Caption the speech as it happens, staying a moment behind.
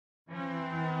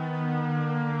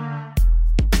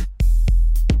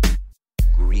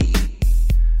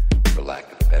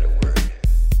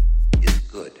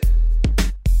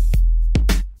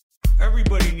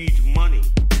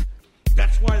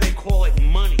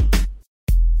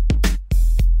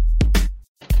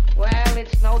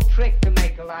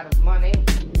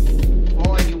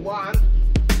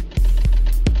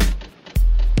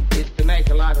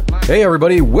Hey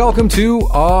everybody, welcome to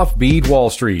Offbeat Wall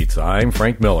Street. I'm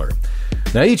Frank Miller.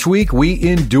 Now each week we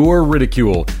endure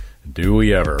ridicule. Do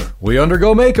we ever? We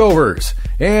undergo makeovers.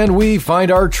 And we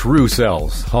find our true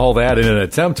selves. All that in an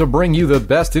attempt to bring you the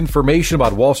best information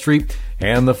about Wall Street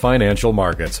and the financial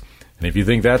markets. And if you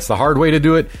think that's the hard way to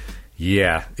do it,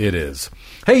 yeah, it is.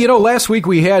 Hey, last week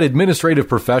we had Administrative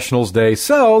Professionals Day,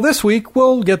 so this week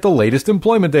we'll get the latest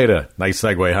employment data. Nice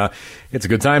segue, huh? It's a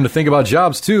good time to think about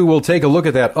jobs, too. We'll take a look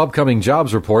at that upcoming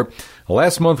jobs report.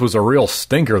 Last month was a real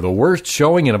stinker, the worst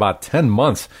showing in about 10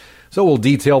 months. So we'll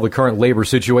detail the current labor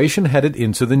situation headed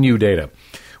into the new data.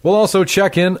 We'll also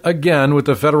check in again with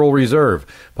the Federal Reserve.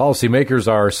 Policymakers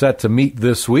are set to meet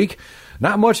this week.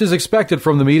 Not much is expected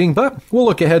from the meeting, but we'll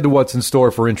look ahead to what's in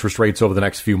store for interest rates over the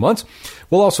next few months.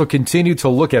 We'll also continue to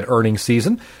look at earnings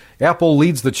season. Apple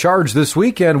leads the charge this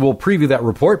week, and we'll preview that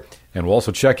report. And we'll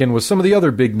also check in with some of the other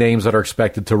big names that are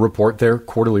expected to report their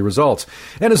quarterly results.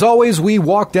 And as always, we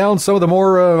walk down some of the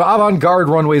more avant-garde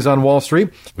runways on Wall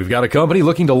Street. We've got a company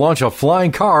looking to launch a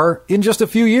flying car in just a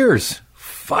few years.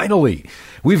 Finally.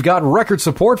 We've got record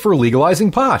support for legalizing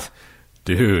pot.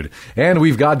 Dude. And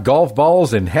we've got golf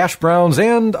balls and hash browns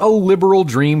and a liberal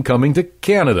dream coming to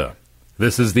Canada.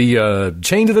 This is the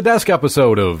Chain to the Desk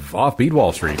episode of Offbeat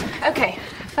Wall Street. Okay,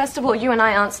 first of all, you and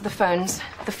I answer the phones.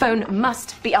 The phone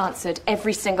must be answered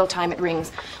every single time it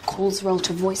rings. Calls roll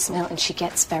to voicemail and she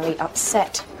gets very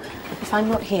upset. If I'm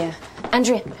not here...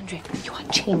 Andrea, you are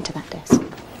chained to that desk.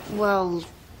 Well,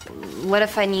 what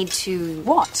if I need to...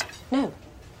 What? No.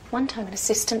 One time an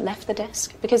assistant left the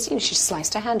desk because she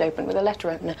sliced her hand open with a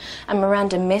letter opener, and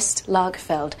Miranda missed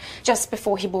Lagerfeld just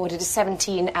before he boarded a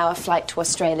 17-hour flight to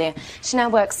Australia. She now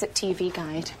works at TV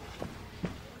Guide.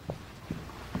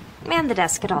 Man the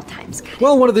desk at all times.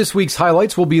 Well, one of this week's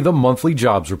highlights will be the monthly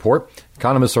jobs report.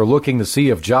 Economists are looking to see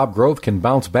if job growth can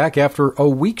bounce back after a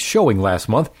weak showing last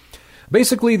month.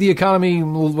 Basically, the economy,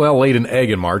 laid an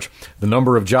egg in March. The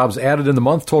number of jobs added in the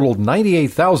month totaled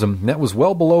 98,000. That was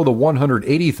well below the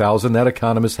 180,000 that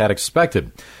economists had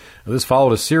expected. This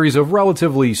followed a series of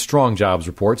relatively strong jobs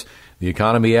reports. The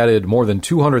economy added more than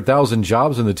 200,000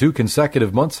 jobs in the 2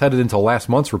 consecutive months headed into last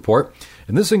month's report,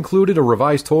 and this included a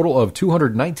revised total of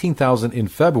 219,000 in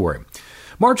February.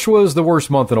 March was the worst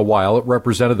month in a while. It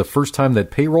represented the first time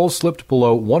that payrolls slipped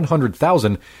below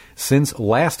 100,000 since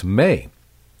last May.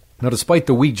 Now, despite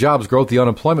the weak jobs growth, the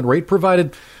unemployment rate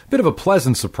provided a bit of a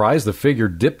pleasant surprise. The figure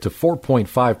dipped to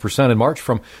 4.5% in March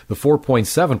from the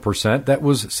 4.7% that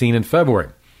was seen in February.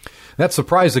 That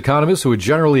surprised economists who had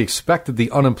generally expected the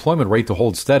unemployment rate to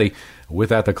hold steady. With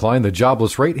that decline, the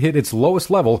jobless rate hit its lowest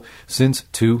level since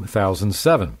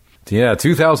 2007. Yeah,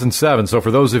 2007. So for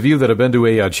those of you that have been to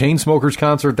a Chainsmokers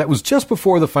concert, that was just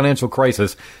before the financial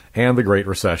crisis and the Great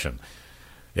Recession.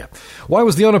 Yeah. Why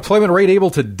was the unemployment rate able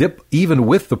to dip even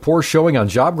with the poor showing on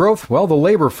job growth? Well, the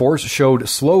labor force showed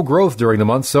slow growth during the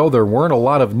month, so there weren't a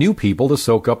lot of new people to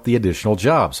soak up the additional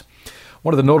jobs.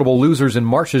 One of the notable losers in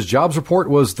March's jobs report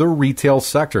was the retail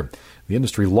sector. The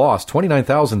industry lost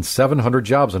 29,700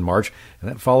 jobs in March, and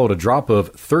that followed a drop of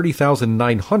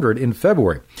 30,900 in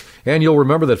February. And you'll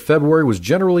remember that February was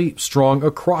generally strong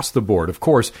across the board. Of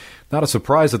course, not a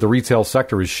surprise that the retail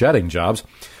sector is shedding jobs.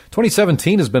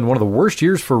 2017 has been one of the worst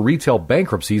years for retail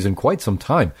bankruptcies in quite some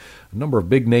time. A number of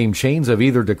big-name chains have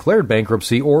either declared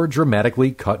bankruptcy or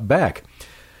dramatically cut back.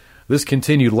 This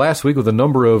continued last week with a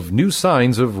number of new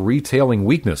signs of retailing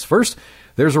weakness. First,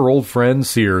 there's our old friend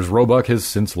Sears. Roebuck has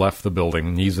since left the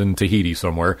building. He's in Tahiti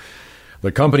somewhere.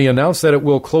 The company announced that it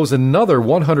will close another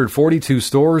 142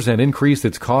 stores and increase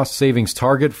its cost savings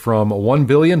target from $1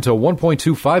 billion to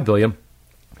 $1.25 billion.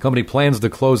 The company plans to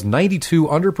close 92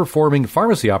 underperforming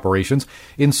pharmacy operations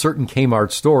in certain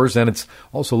Kmart stores, and it's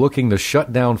also looking to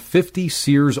shut down 50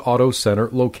 Sears Auto Center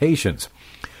locations.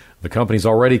 The company's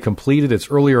already completed its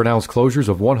earlier announced closures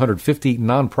of 150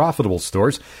 non-profitable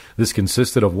stores. This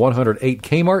consisted of 108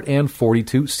 Kmart and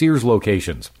 42 Sears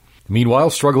locations. Meanwhile,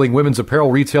 struggling women's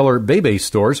apparel retailer Bebe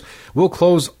Stores will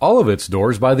close all of its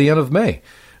doors by the end of May.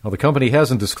 Now, the company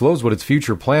hasn't disclosed what its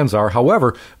future plans are.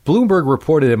 However, Bloomberg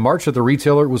reported in March that the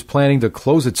retailer was planning to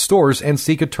close its stores and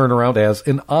seek a turnaround as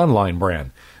an online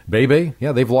brand. Bebe,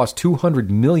 they've lost $200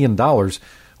 million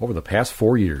over the past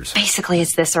 4 years. Basically,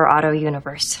 it's this or Auto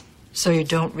Universe. So you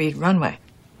don't read Runway?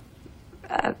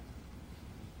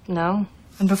 No.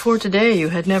 And before today, you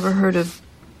had never heard of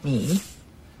me?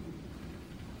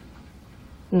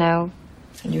 No.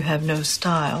 And you have no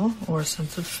style or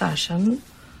sense of fashion?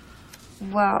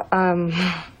 Well, I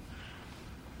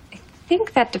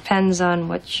think that depends on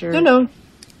what you're... No.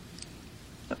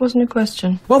 That wasn't a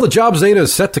question. Well, the jobs data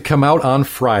is set to come out on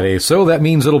Friday, so that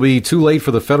means it'll be too late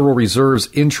for the Federal Reserve's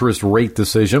interest rate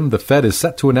decision. The Fed is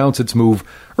set to announce its move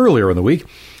earlier in the week.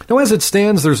 Now, as it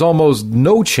stands, there's almost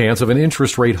no chance of an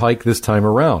interest rate hike this time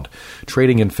around.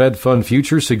 Trading in Fed fund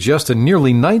futures suggests a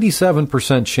nearly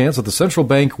 97% chance that the central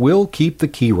bank will keep the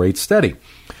key rate steady.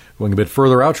 Going a bit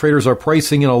further out, traders are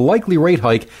pricing in a likely rate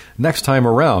hike next time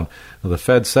around. The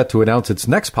Fed's set to announce its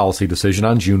next policy decision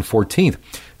on June 14th.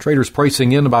 Traders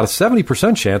pricing in about a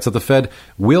 70% chance that the Fed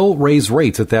will raise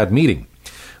rates at that meeting.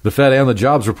 The Fed and the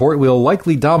jobs report will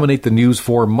likely dominate the news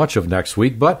for much of next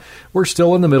week, but we're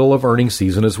still in the middle of earnings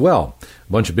season as well.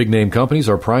 A bunch of big-name companies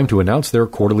are primed to announce their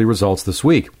quarterly results this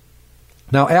week.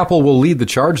 Now, Apple will lead the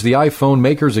charge. The iPhone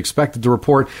maker is expected to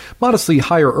report modestly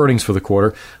higher earnings for the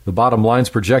quarter. The bottom line is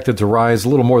projected to rise a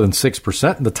little more than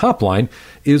 6%, and the top line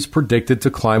is predicted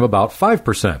to climb about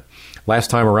 5%. Last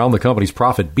time around, the company's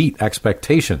profit beat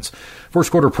expectations.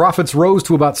 First quarter profits rose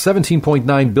to about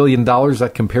 $17.9 billion.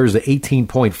 That compares to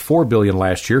 $18.4 billion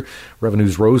last year.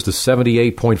 Revenues rose to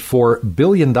 $78.4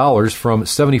 billion from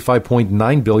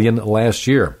 $75.9 billion last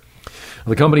year.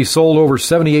 The company sold over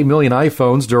 78 million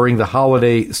iPhones during the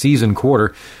holiday season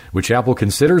quarter, which Apple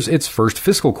considers its first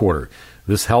fiscal quarter.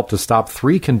 This helped to stop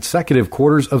 3 consecutive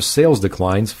quarters of sales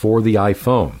declines for the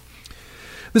iPhone.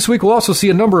 This week, we'll also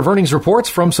see a number of earnings reports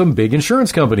from some big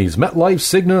insurance companies. MetLife,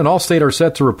 Cigna, and Allstate are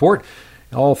set to report.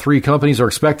 All 3 companies are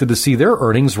expected to see their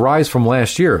earnings rise from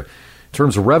last year. In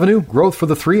terms of revenue, growth for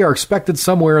the 3 are expected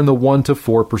somewhere in the 1 to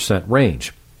 4%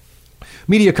 range.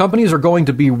 Media companies are going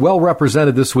to be well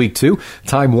represented this week, too.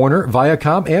 Time Warner,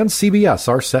 Viacom, and CBS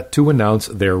are set to announce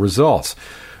their results.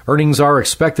 Earnings are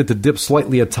expected to dip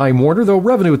slightly at Time Warner, though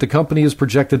revenue at the company is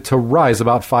projected to rise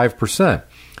about 5%.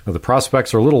 Now, the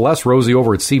prospects are a little less rosy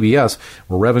over at CBS,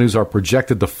 where revenues are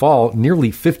projected to fall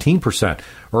nearly 15%.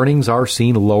 Earnings are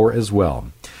seen lower as well.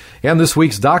 And this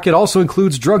week's docket also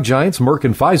includes drug giants Merck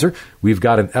and Pfizer. We've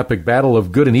got an epic battle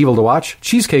of good and evil to watch.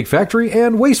 Cheesecake Factory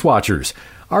and Waste Watchers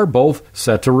are both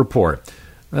set to report.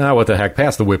 What the heck,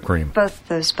 pass the whipped cream. Both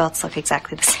those belts look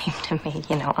exactly the same to me.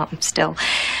 I'm still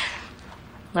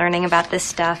learning about this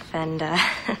stuff and,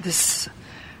 This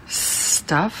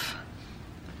stuff?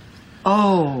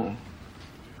 Oh,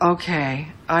 okay.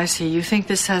 I see. You think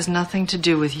this has nothing to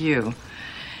do with you.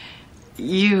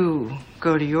 You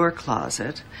go to your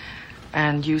closet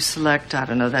and you select, I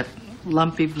don't know, that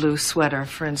lumpy blue sweater,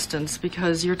 for instance,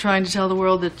 because you're trying to tell the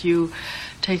world that you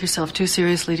take yourself too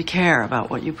seriously to care about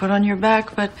what you put on your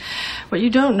back. But what you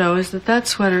don't know is that that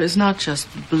sweater is not just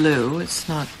blue. It's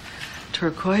not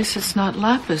turquoise. It's not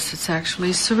lapis. It's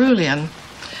actually cerulean.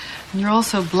 And you're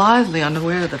also blithely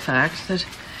unaware of the fact that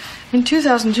in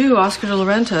 2002, Oscar de la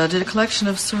Renta did a collection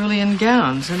of cerulean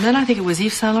gowns. And then I think it was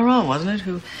Yves Saint Laurent, wasn't it,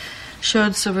 who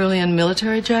showed cerulean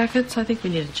military jackets? I think we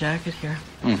need a jacket here.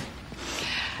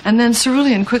 And then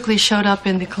cerulean quickly showed up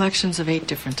in the collections of 8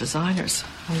 different designers.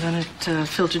 And then it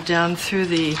filtered down through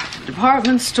the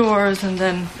department stores and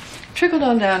then trickled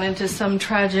on down into some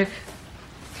tragic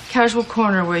casual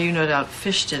corner where you no doubt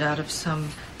fished it out of some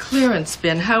clearance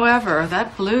bin. However,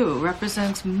 that blue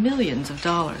represents millions of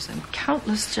dollars and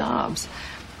countless jobs.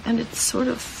 And it's sort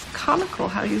of comical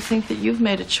how you think that you've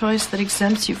made a choice that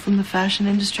exempts you from the fashion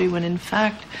industry when in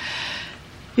fact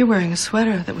you're wearing a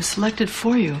sweater that was selected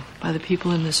for you by the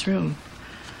people in this room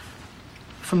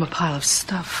from a pile of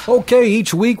stuff. Okay,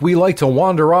 each week we like to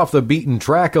wander off the beaten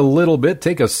track a little bit,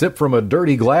 take a sip from a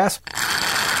dirty glass.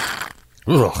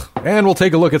 Ugh. And we'll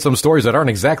take a look at some stories that aren't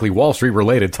exactly Wall Street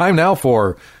related. Time now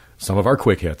for some of our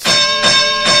quick hits.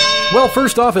 Well,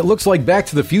 first off, it looks like Back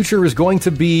to the Future is going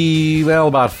to be,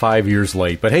 about 5 years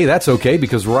late. But hey, that's okay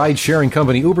because ride-sharing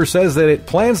company Uber says that it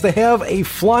plans to have a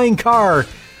flying car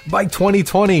by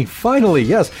 2020. Finally,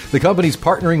 yes. The company's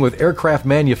partnering with aircraft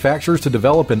manufacturers to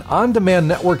develop an on-demand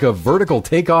network of vertical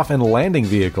takeoff and landing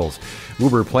vehicles.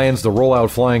 Uber plans to roll out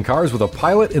flying cars with a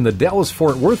pilot in the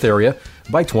Dallas-Fort Worth area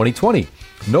by 2020.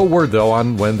 No word, though,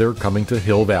 on when they're coming to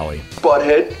Hill Valley.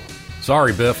 Butthead.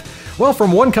 Sorry, Biff. Well,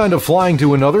 from one kind of flying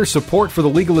to another, support for the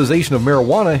legalization of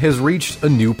marijuana has reached a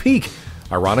new peak.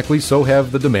 Ironically, so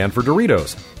have the demand for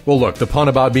Doritos. Well, look, the pun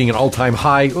about being an all-time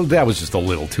high, that was just a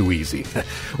little too easy.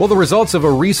 Well, the results of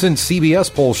a recent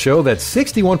CBS poll show that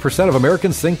 61% of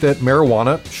Americans think that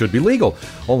marijuana should be legal.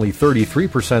 Only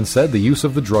 33% said the use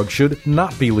of the drug should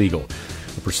not be legal.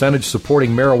 The percentage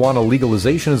supporting marijuana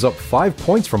legalization is up 5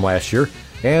 points from last year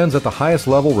and is at the highest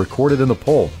level recorded in the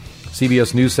poll.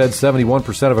 CBS News said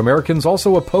 71% of Americans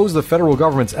also oppose the federal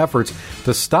government's efforts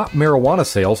to stop marijuana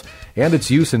sales and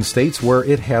its use in states where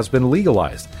it has been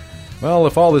legalized. Well,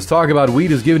 if all this talk about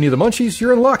weed is giving you the munchies,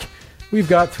 you're in luck. We've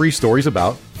got 3 stories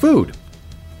about food.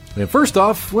 And first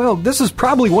off, well, this is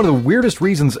probably one of the weirdest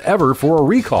reasons ever for a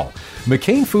recall.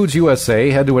 McCain Foods USA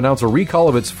had to announce a recall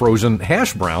of its frozen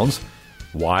hash browns.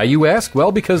 Why, you ask?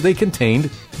 Well, because they contained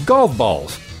golf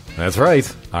balls. That's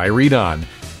right, I read on.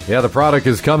 Yeah, the product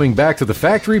is coming back to the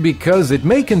factory because it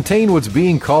may contain what's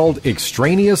being called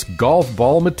extraneous golf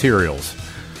ball materials.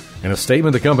 In a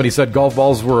statement, the company said golf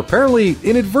balls were apparently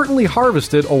inadvertently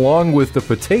harvested along with the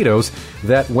potatoes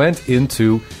that went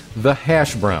into the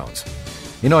hash browns.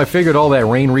 You know, I figured all that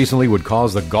rain recently would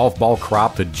cause the golf ball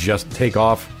crop to just take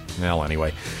off. Well,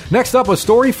 anyway. Next up, a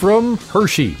story from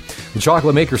Hershey. The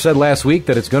chocolate maker said last week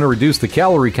that it's going to reduce the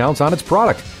calorie counts on its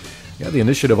product. Yeah, the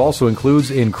initiative also includes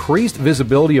increased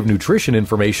visibility of nutrition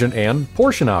information and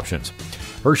portion options.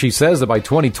 Hershey says that by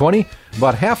 2020,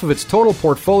 about half of its total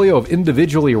portfolio of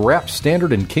individually wrapped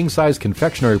standard and king-size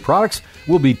confectionery products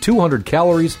will be 200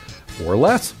 calories or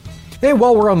less. And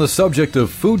while we're on the subject of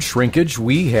food shrinkage,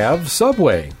 we have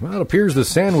Subway. Well, it appears the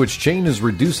sandwich chain is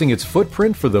reducing its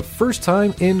footprint for the first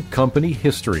time in company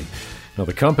history. Now,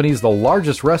 the company is the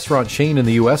largest restaurant chain in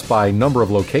the U.S. by number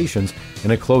of locations,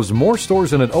 and it closed more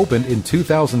stores than it opened in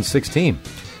 2016.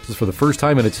 This is for the first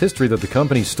time in its history that the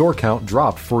company's store count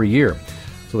dropped for a year.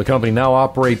 So the company now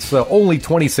operates only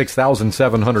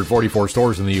 26,744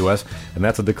 stores in the U.S., and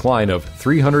that's a decline of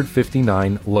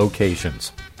 359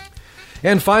 locations.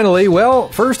 And finally, well,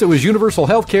 first it was universal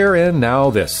health care, and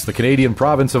now this. The Canadian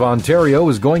province of Ontario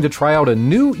is going to try out a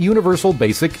new universal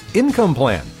basic income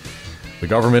plan. The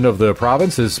government of the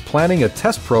province is planning a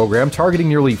test program targeting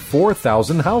nearly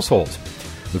 4,000 households.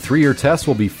 The 3-year test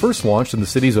will be first launched in the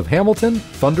cities of Hamilton,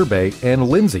 Thunder Bay, and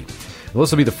Lindsay.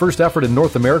 This will be the first effort in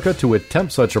North America to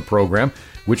attempt such a program,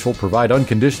 which will provide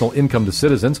unconditional income to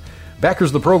citizens. Backers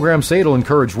of the program say it'll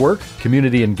encourage work,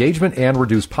 community engagement, and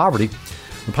reduce poverty.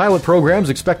 The pilot program is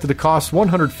expected to cost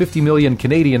 150 million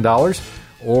Canadian dollars,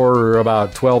 or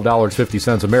about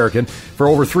 $12.50 American, for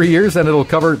over 3 years, and it'll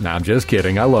cover, I'm just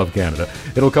kidding, I love Canada.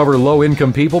 It'll cover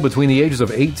low-income people between the ages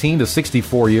of 18 to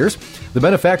 64 years. The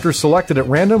benefactors selected at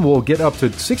random will get up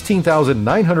to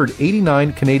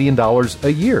 16,989 Canadian dollars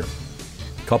a year.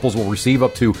 Couples will receive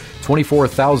up to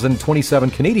 24,027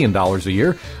 Canadian dollars a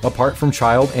year, apart from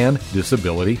child and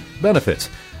disability benefits.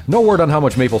 No word on how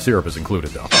much maple syrup is included,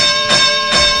 though.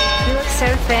 You look so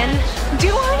thin.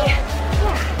 Do I? Yeah.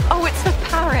 Oh, it's for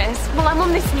Paris. Well, I'm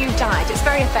on this new diet. It's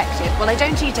very effective. Well, I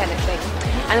don't eat anything.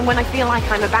 And when I feel like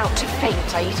I'm about to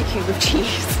faint, I eat a cube of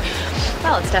cheese.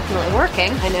 Well, it's definitely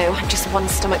working. I know. I'm just one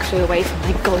stomach flew away from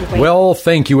my goal weight. Well,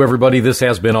 thank you, everybody. This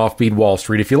has been Offbeat Wall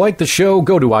Street. If you like the show,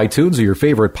 go to iTunes or your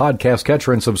favorite podcast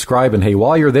catcher and subscribe. And hey,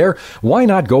 while you're there, why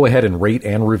not go ahead and rate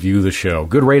and review the show?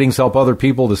 Good ratings help other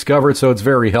people discover it, so it's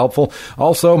very helpful.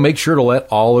 Also, make sure to let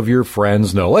all of your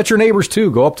friends know. Let your neighbors,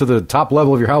 too. Go up to the top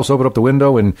level of your house, open up the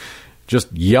window, and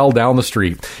just yell down the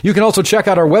street. You can also check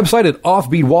out our website at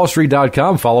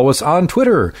offbeatwallstreet.com. Follow us on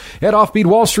Twitter at Offbeat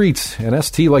Wall Street. And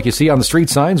ST, like you see on the street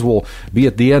signs, will be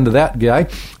at the end of that guy.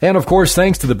 And, of course,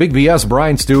 thanks to the Big BS,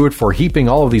 Brian Stewart, for heaping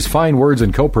all of these fine words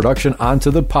and co-production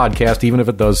onto the podcast, even if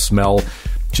it does smell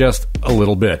just a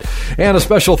little bit. And a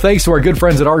special thanks to our good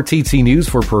friends at RTT News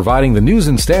for providing the news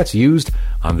and stats used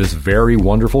on this very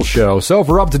wonderful show. So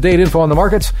for up-to-date info on the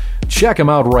markets, check them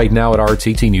out right now at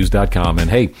rttnews.com. And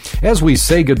hey, as we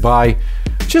say goodbye,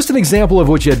 just an example of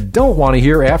what you don't want to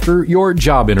hear after your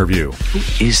job interview.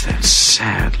 Who is that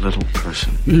sad little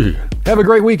person? Have a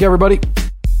great week, everybody.